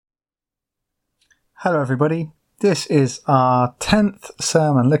Hello everybody, this is our 10th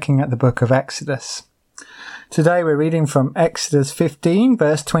sermon looking at the book of Exodus. Today we're reading from Exodus 15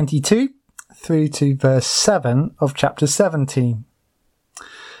 verse 22 through to verse 7 of chapter 17.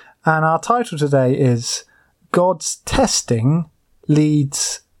 And our title today is God's Testing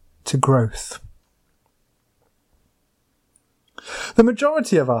Leads to Growth. The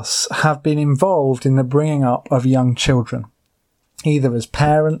majority of us have been involved in the bringing up of young children, either as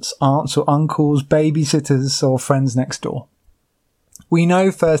parents, aunts or uncles, babysitters or friends next door. We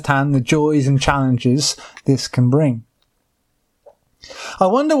know firsthand the joys and challenges this can bring. I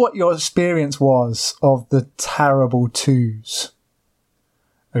wonder what your experience was of the terrible twos.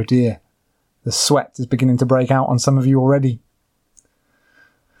 Oh dear, the sweat is beginning to break out on some of you already.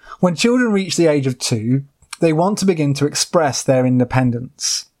 When children reach the age of 2, they want to begin to express their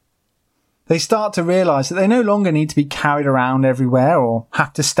independence. They start to realise that they no longer need to be carried around everywhere or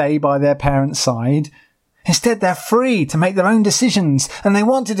have to stay by their parents' side. Instead, they're free to make their own decisions and they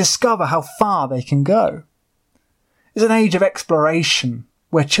want to discover how far they can go. It's an age of exploration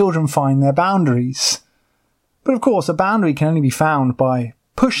where children find their boundaries. But of course, a boundary can only be found by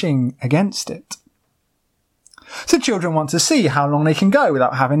pushing against it. So children want to see how long they can go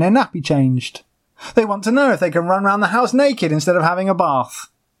without having their nappy changed. They want to know if they can run around the house naked instead of having a bath.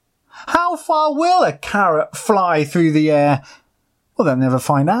 How far will a carrot fly through the air? Well, they'll never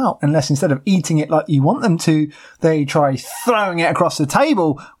find out unless instead of eating it like you want them to, they try throwing it across the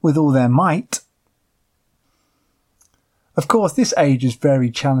table with all their might. Of course, this age is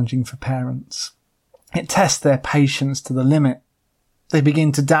very challenging for parents. It tests their patience to the limit. They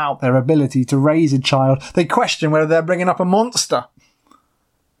begin to doubt their ability to raise a child. They question whether they're bringing up a monster.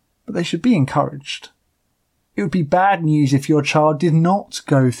 But they should be encouraged. It would be bad news if your child did not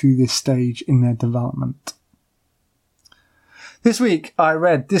go through this stage in their development. This week I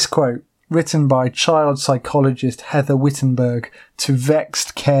read this quote written by child psychologist Heather Wittenberg to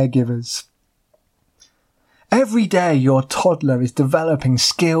vexed caregivers. Every day your toddler is developing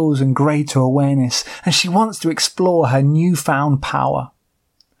skills and greater awareness, and she wants to explore her newfound power.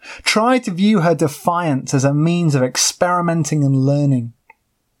 Try to view her defiance as a means of experimenting and learning.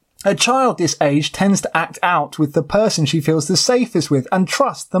 A child this age tends to act out with the person she feels the safest with and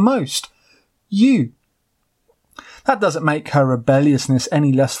trusts the most. You. That doesn't make her rebelliousness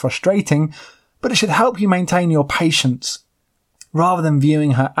any less frustrating, but it should help you maintain your patience, rather than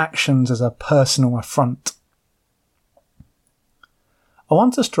viewing her actions as a personal affront. I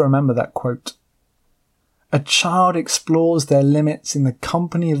want us to remember that quote. A child explores their limits in the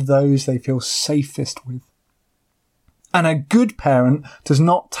company of those they feel safest with. And a good parent does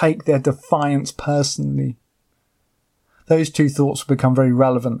not take their defiance personally. Those two thoughts will become very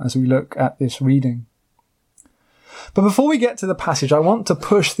relevant as we look at this reading. But before we get to the passage, I want to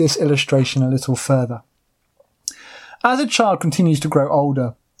push this illustration a little further. As a child continues to grow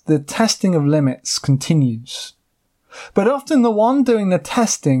older, the testing of limits continues. But often the one doing the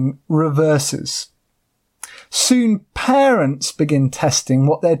testing reverses. Soon parents begin testing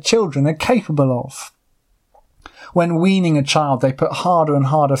what their children are capable of. When weaning a child, they put harder and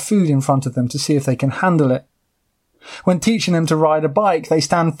harder food in front of them to see if they can handle it. When teaching them to ride a bike, they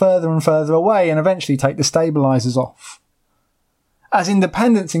stand further and further away and eventually take the stabilizers off. As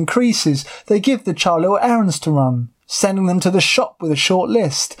independence increases, they give the child little errands to run, sending them to the shop with a short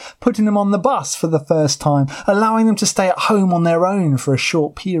list, putting them on the bus for the first time, allowing them to stay at home on their own for a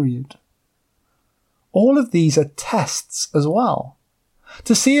short period. All of these are tests as well,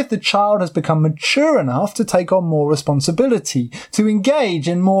 to see if the child has become mature enough to take on more responsibility, to engage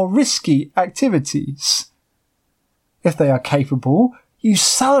in more risky activities. If they are capable, you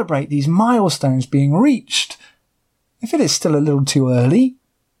celebrate these milestones being reached. If it is still a little too early,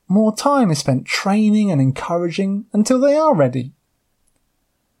 more time is spent training and encouraging until they are ready.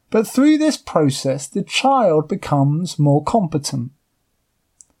 But through this process, the child becomes more competent.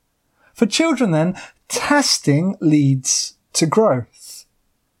 For children then, testing leads to growth.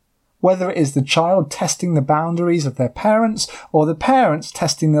 Whether it is the child testing the boundaries of their parents or the parents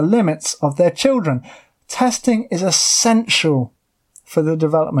testing the limits of their children, testing is essential for the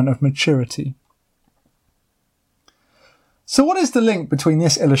development of maturity. So what is the link between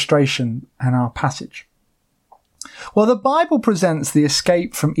this illustration and our passage? Well, the Bible presents the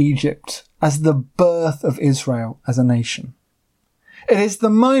escape from Egypt as the birth of Israel as a nation. It is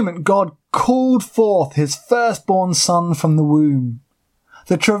the moment God called forth his firstborn son from the womb.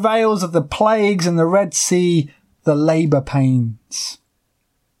 The travails of the plagues and the Red Sea, the labour pains.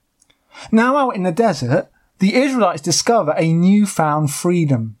 Now out in the desert, the Israelites discover a newfound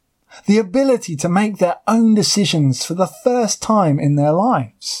freedom, the ability to make their own decisions for the first time in their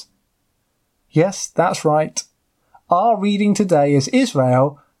lives. Yes, that's right. Our reading today is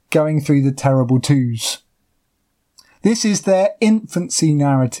Israel going through the terrible twos. This is their infancy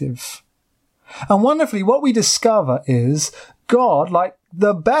narrative. And wonderfully, what we discover is God, like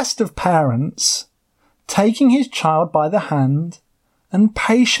the best of parents, taking his child by the hand and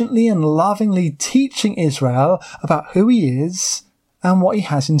patiently and lovingly teaching Israel about who he is and what he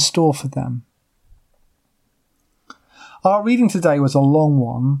has in store for them. Our reading today was a long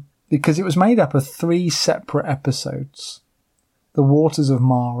one because it was made up of 3 separate episodes: the waters of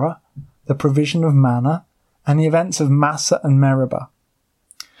Marah, the provision of manna, and the events of Massah and Meribah.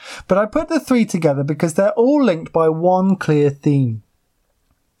 But I put the 3 together because they're all linked by one clear theme: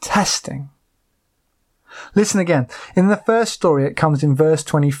 testing. Listen again. In the first story, it comes in verse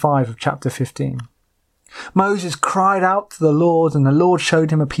 25 of chapter 15. Moses cried out to the Lord, and the Lord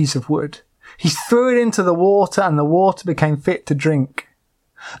showed him a piece of wood. He threw it into the water, and the water became fit to drink.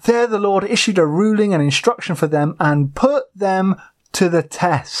 There the Lord issued a ruling and instruction for them and put them to the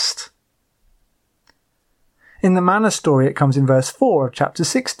test. In the manna story, it comes in verse 4 of chapter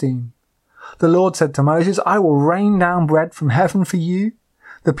 16. The Lord said to Moses, I will rain down bread from heaven for you.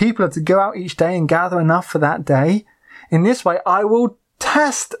 The people are to go out each day and gather enough for that day. In this way, I will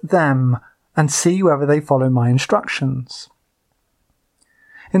test them and see whether they follow my instructions.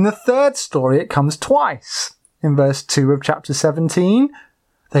 In the third story, it comes twice. In verse 2 of chapter 17,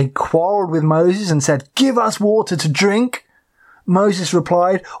 they quarrelled with Moses and said, give us water to drink. Moses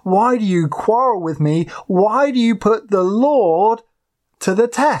replied, why do you quarrel with me? Why do you put the Lord to the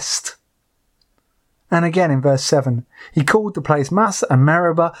test? And again in verse 7, he called the place Massah and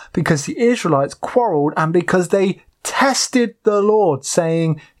Meribah because the Israelites quarrelled and because they tested the Lord,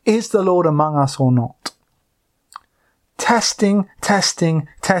 saying, is the Lord among us or not? Testing, testing,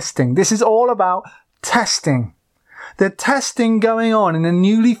 testing. This is all about testing. The testing going on in a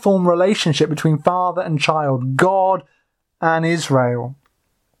newly formed relationship between father and child, God and Israel.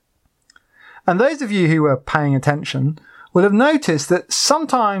 And those of you who were paying attention will have noticed that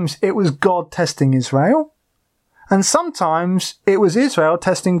sometimes it was God testing Israel, and sometimes it was Israel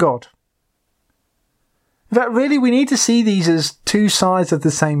testing God. In fact, really, we need to see these as 2 sides of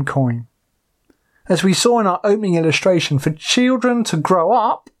the same coin. As we saw in our opening illustration, for children to grow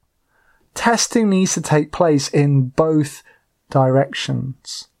up, testing needs to take place in both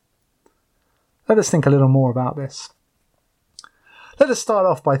directions. Let us think a little more about this. Let us start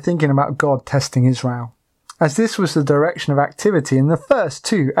off by thinking about God testing Israel, as this was the direction of activity in the first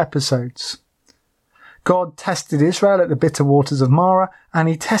 2 episodes. God tested Israel at the bitter waters of Marah, and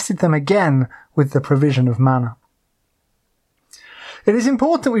he tested them again with the provision of manna. It is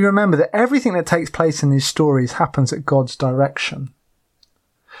important we remember that everything that takes place in these stories happens at God's direction.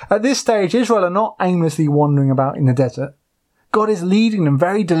 At this stage, Israel are not aimlessly wandering about in the desert. God is leading them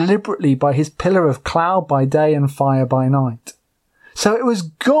very deliberately by his pillar of cloud by day and fire by night. So it was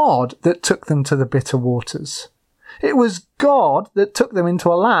God that took them to the bitter waters. It was God that took them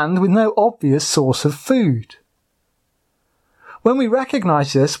into a land with no obvious source of food. When we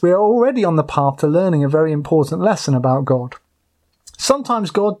recognise this, we are already on the path to learning a very important lesson about God.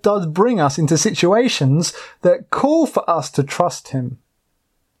 Sometimes God does bring us into situations that call for us to trust him.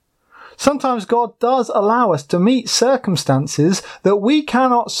 Sometimes God does allow us to meet circumstances that we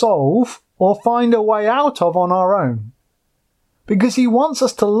cannot solve or find a way out of on our own, because he wants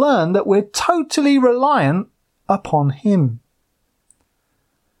us to learn that we're totally reliant upon him.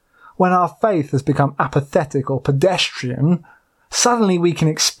 When our faith has become apathetic or pedestrian, suddenly we can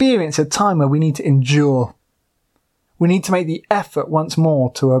experience a time where we need to endure. We need to make the effort once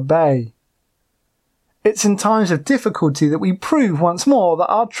more to obey. It's in times of difficulty that we prove once more that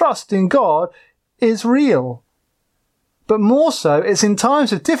our trust in God is real. But more so, it's in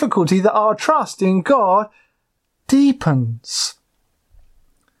times of difficulty that our trust in God deepens.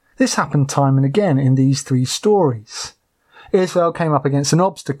 This happened time and again in these 3 stories. Israel came up against an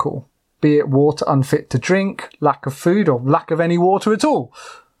obstacle, be it water unfit to drink, lack of food, or lack of any water at all.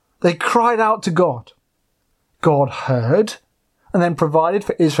 They cried out to God. God heard, and then provided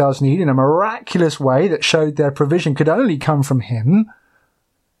for Israel's need in a miraculous way that showed their provision could only come from him.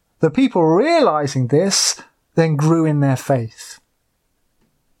 The people, realizing this, then grew in their faith.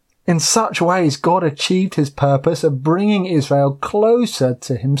 In such ways, God achieved his purpose of bringing Israel closer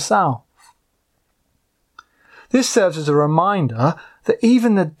to himself. This serves as a reminder that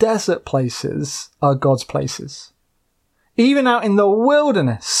even the desert places are God's places. Even out in the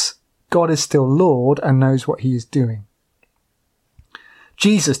wilderness, God is still Lord and knows what he is doing.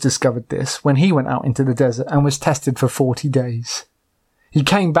 Jesus discovered this when he went out into the desert and was tested for 40 days. He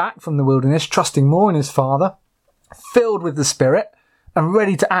came back from the wilderness trusting more in his Father, filled with the Spirit, and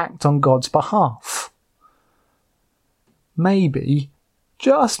ready to act on God's behalf. Maybe,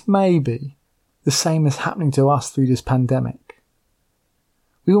 just maybe, the same is happening to us through this pandemic.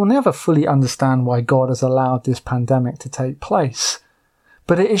 We will never fully understand why God has allowed this pandemic to take place,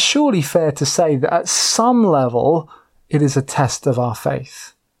 but it is surely fair to say that at some level it is a test of our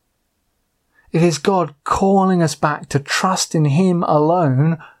faith. It is God calling us back to trust in Him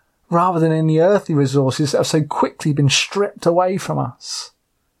alone rather than in the earthly resources that have so quickly been stripped away from us.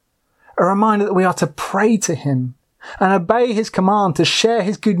 A reminder that we are to pray to Him and obey His command to share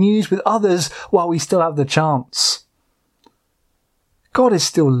His good news with others while we still have the chance. God is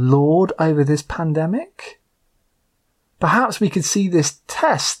still Lord over this pandemic. Perhaps we could see this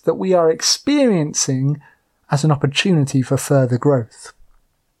test that we are experiencing as an opportunity for further growth.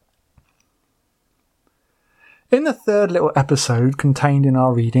 In the third little episode contained in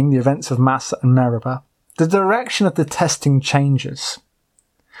our reading, the events of Massah and Meribah, the direction of the testing changes.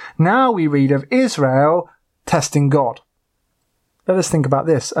 Now we read of Israel testing God. Let us think about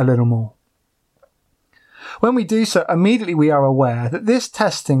this a little more. When we do so, immediately we are aware that this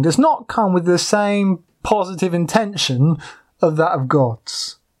testing does not come with the same positive intention of that of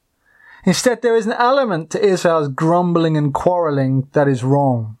God's. Instead, there is an element to Israel's grumbling and quarrelling that is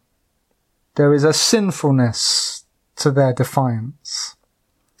wrong. There is a sinfulness to their defiance.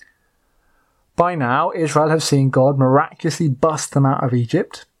 By now, Israel have seen God miraculously bust them out of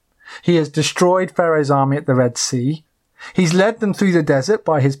Egypt. He has destroyed Pharaoh's army at the Red Sea. He's led them through the desert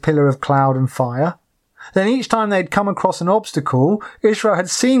by his pillar of cloud and fire. Then each time they'd come across an obstacle, Israel had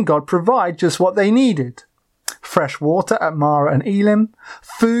seen God provide just what they needed. Fresh water at Marah and Elim,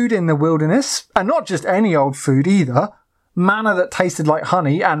 food in the wilderness, and not just any old food either, manna that tasted like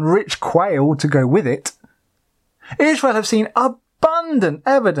honey and rich quail to go with it. Israel have seen abundant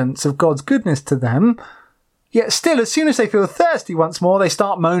evidence of God's goodness to them, yet still as soon as they feel thirsty once more, they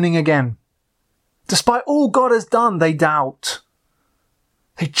start moaning again. Despite all God has done, they doubt.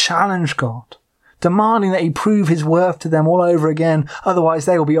 They challenge God, demanding that He prove His worth to them all over again, otherwise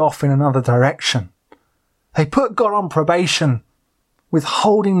they will be off in another direction. They put God on probation,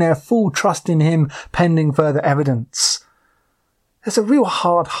 withholding their full trust in Him pending further evidence. There's a real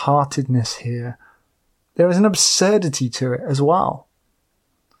hard-heartedness here. There is an absurdity to it as well.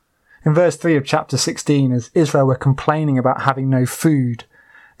 In verse 3 of chapter 16, as Israel were complaining about having no food,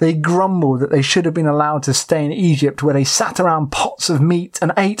 they grumbled that they should have been allowed to stay in Egypt where they sat around pots of meat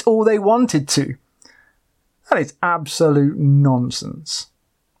and ate all they wanted to. That is absolute nonsense.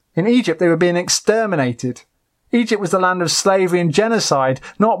 In Egypt, they were being exterminated. Egypt was the land of slavery and genocide,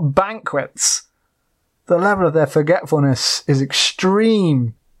 not banquets. The level of their forgetfulness is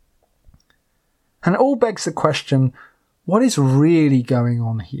extreme. And it all begs the question, what is really going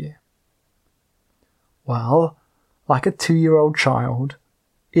on here? Well, like a 2-year-old child,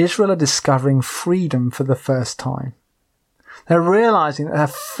 Israel are discovering freedom for the first time. They're realizing that they're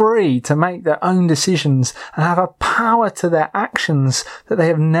free to make their own decisions and have a power to their actions that they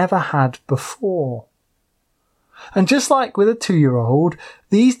have never had before. And just like with a 2-year-old,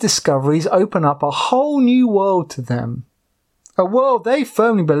 these discoveries open up a whole new world to them. A world they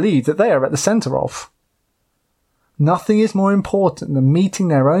firmly believe that they are at the centre of. Nothing is more important than meeting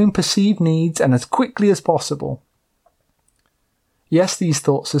their own perceived needs and as quickly as possible. Yes, these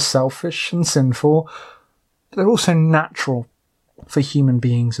thoughts are selfish and sinful, but they're also natural for human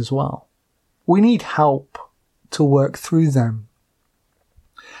beings as well. We need help to work through them.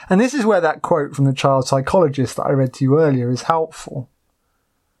 And this is where that quote from the child psychologist that I read to you earlier is helpful.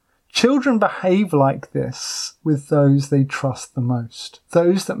 Children behave like this with those they trust the most,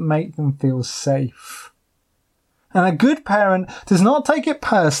 those that make them feel safe. And a good parent does not take it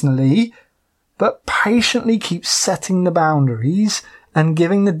personally, but patiently keeps setting the boundaries and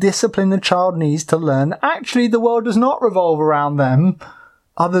giving the discipline the child needs to learn that actually the world does not revolve around them.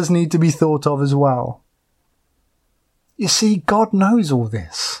 Others need to be thought of as well. You see, God knows all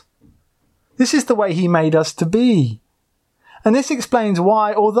this. This is the way He made us to be. And this explains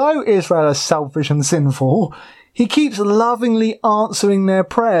why, although Israel is selfish and sinful, He keeps lovingly answering their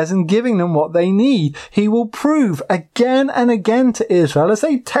prayers and giving them what they need. He will prove again and again to Israel as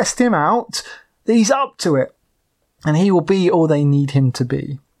they test Him out that He's up to it. And He will be all they need Him to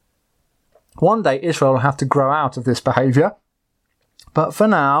be. One day Israel will have to grow out of this behaviour. But for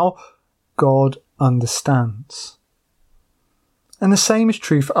now, God understands. And the same is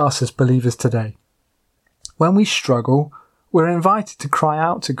true for us as believers today. When we struggle, we're invited to cry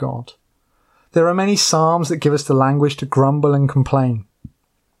out to God. There are many psalms that give us the language to grumble and complain.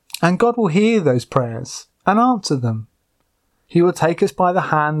 And God will hear those prayers and answer them. He will take us by the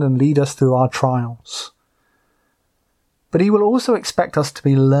hand and lead us through our trials. but he will also expect us to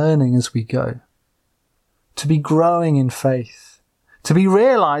be learning as we go, to be growing in faith, to be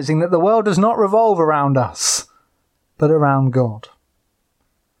realizing that the world does not revolve around us, but around God.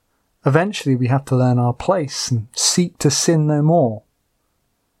 Eventually we have to learn our place and seek to sin no more.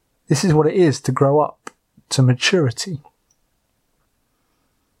 This is what it is to grow up to maturity.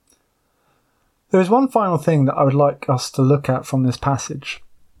 There is one final thing that I would like us to look at from this passage.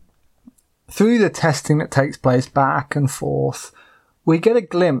 Through the testing that takes place back and forth, we get a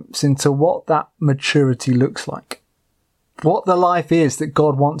glimpse into what that maturity looks like, what the life is that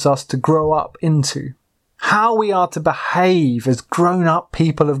God wants us to grow up into, how we are to behave as grown-up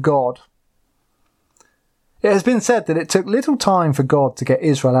people of God. It has been said that it took little time for God to get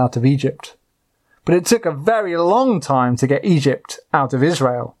Israel out of Egypt, but it took a very long time to get Egypt out of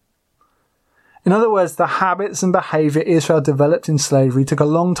Israel. In other words, the habits and behaviour Israel developed in slavery took a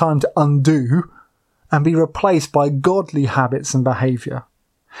long time to undo and be replaced by godly habits and behaviour.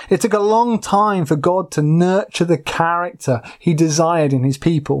 It took a long time for God to nurture the character he desired in his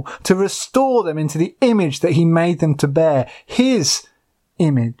people, to restore them into the image that he made them to bear, his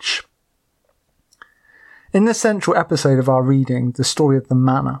image. In the central episode of our reading, the story of the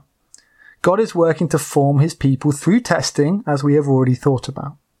manna, God is working to form his people through testing, as we have already thought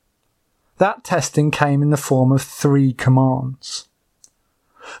about. That testing came in the form of 3 commands.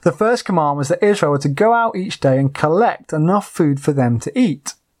 The first command was that Israel were to go out each day and collect enough food for them to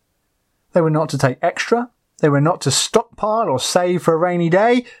eat. They were not to take extra. They were not to stockpile or save for a rainy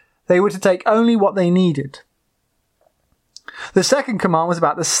day. They were to take only what they needed. The second command was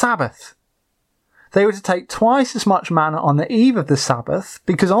about the Sabbath. They were to take twice as much manna on the eve of the Sabbath,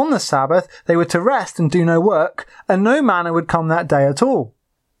 because on the Sabbath they were to rest and do no work, and no manna would come that day at all.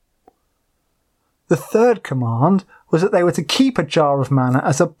 The third command was that they were to keep a jar of manna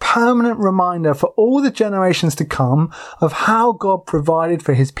as a permanent reminder for all the generations to come of how God provided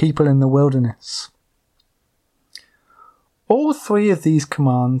for his people in the wilderness. All 3 of these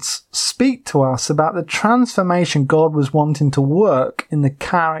commands speak to us about the transformation God was wanting to work in the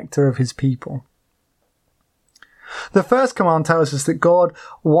character of his people. The first command tells us that God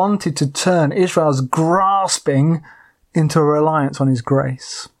wanted to turn Israel's grasping into a reliance on his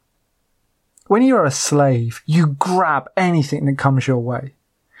grace. When you are a slave, you grab anything that comes your way.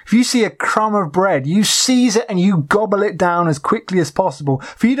 If you see a crumb of bread, you seize it and you gobble it down as quickly as possible,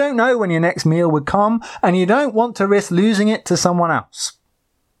 for you don't know when your next meal would come, and you don't want to risk losing it to someone else.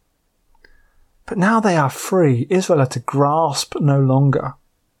 But now they are free. Israel are to grasp no longer.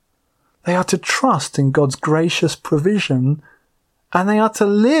 They are to trust in God's gracious provision, and they are to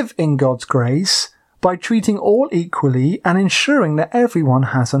live in God's grace by treating all equally and ensuring that everyone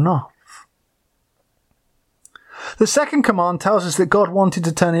has enough. The second command tells us that God wanted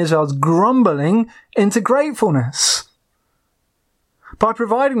to turn Israel's grumbling into gratefulness. By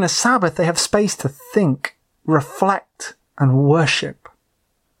providing the Sabbath, they have space to think, reflect, and worship.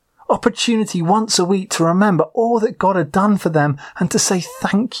 Opportunity once a week to remember all that God had done for them and to say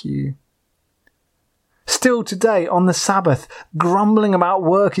thank you. Still today, on the Sabbath, grumbling about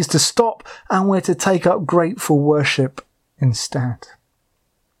work is to stop, and we're to take up grateful worship instead.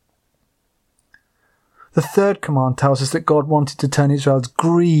 The third command tells us that God wanted to turn Israel's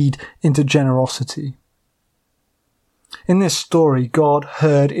greed into generosity. In this story, God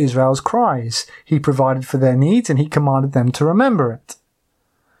heard Israel's cries. He provided for their needs and he commanded them to remember it.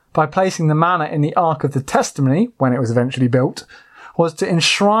 By placing the manna in the Ark of the Testimony, when it was eventually built, was to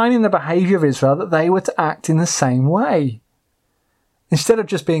enshrine in the behaviour of Israel that they were to act in the same way. Instead of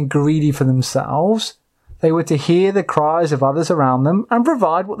just being greedy for themselves, they were to hear the cries of others around them and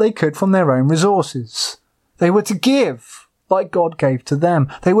provide what they could from their own resources. They were to give like God gave to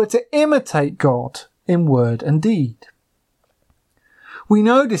them. They were to imitate God in word and deed. We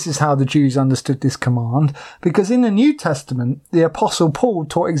know this is how the Jews understood this command because in the New Testament, the Apostle Paul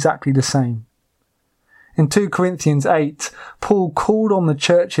taught exactly the same. In 2 Corinthians 8, Paul called on the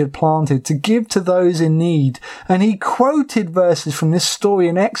church he had planted to give to those in need, and he quoted verses from this story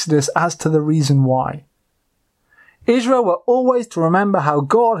in Exodus as to the reason why. Israel were always to remember how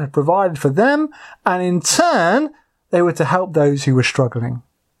God had provided for them, and in turn, they were to help those who were struggling.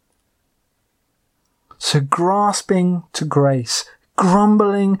 So grasping to grace,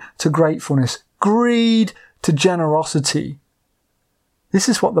 grumbling to gratefulness, greed to generosity. This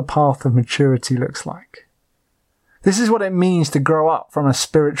is what the path of maturity looks like. This is what it means to grow up from a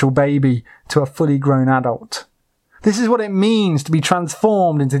spiritual baby to a fully grown adult. This is what it means to be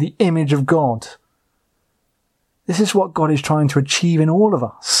transformed into the image of God. This is what God is trying to achieve in all of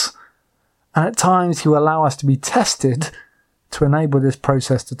us. And at times he will allow us to be tested to enable this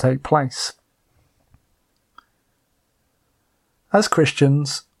process to take place. As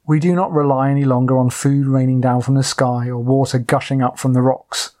Christians, we do not rely any longer on food raining down from the sky or water gushing up from the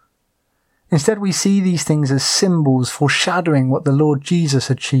rocks. Instead, we see these things as symbols foreshadowing what the Lord Jesus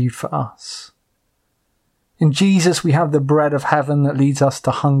achieved for us. In Jesus, we have the bread of heaven that leads us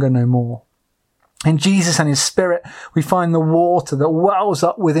to hunger no more. In Jesus and his Spirit, we find the water that wells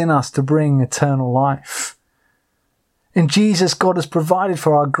up within us to bring eternal life. In Jesus, God has provided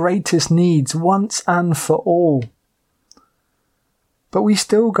for our greatest needs once and for all. But we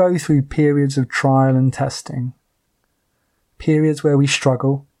still go through periods of trial and testing, periods where we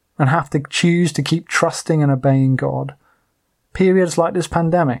struggle and have to choose to keep trusting and obeying God, periods like this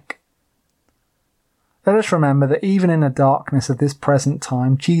pandemic. Let us remember that even in the darkness of this present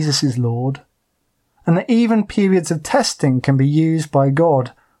time, Jesus is Lord, and that even periods of testing can be used by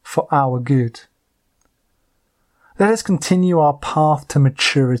God for our good. Let us continue our path to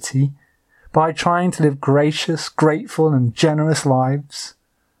maturity by trying to live gracious, grateful and generous lives.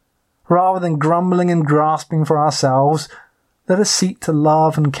 Rather than grumbling and grasping for ourselves, let us seek to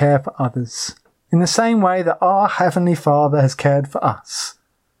love and care for others in the same way that our Heavenly Father has cared for us,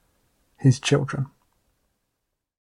 his children.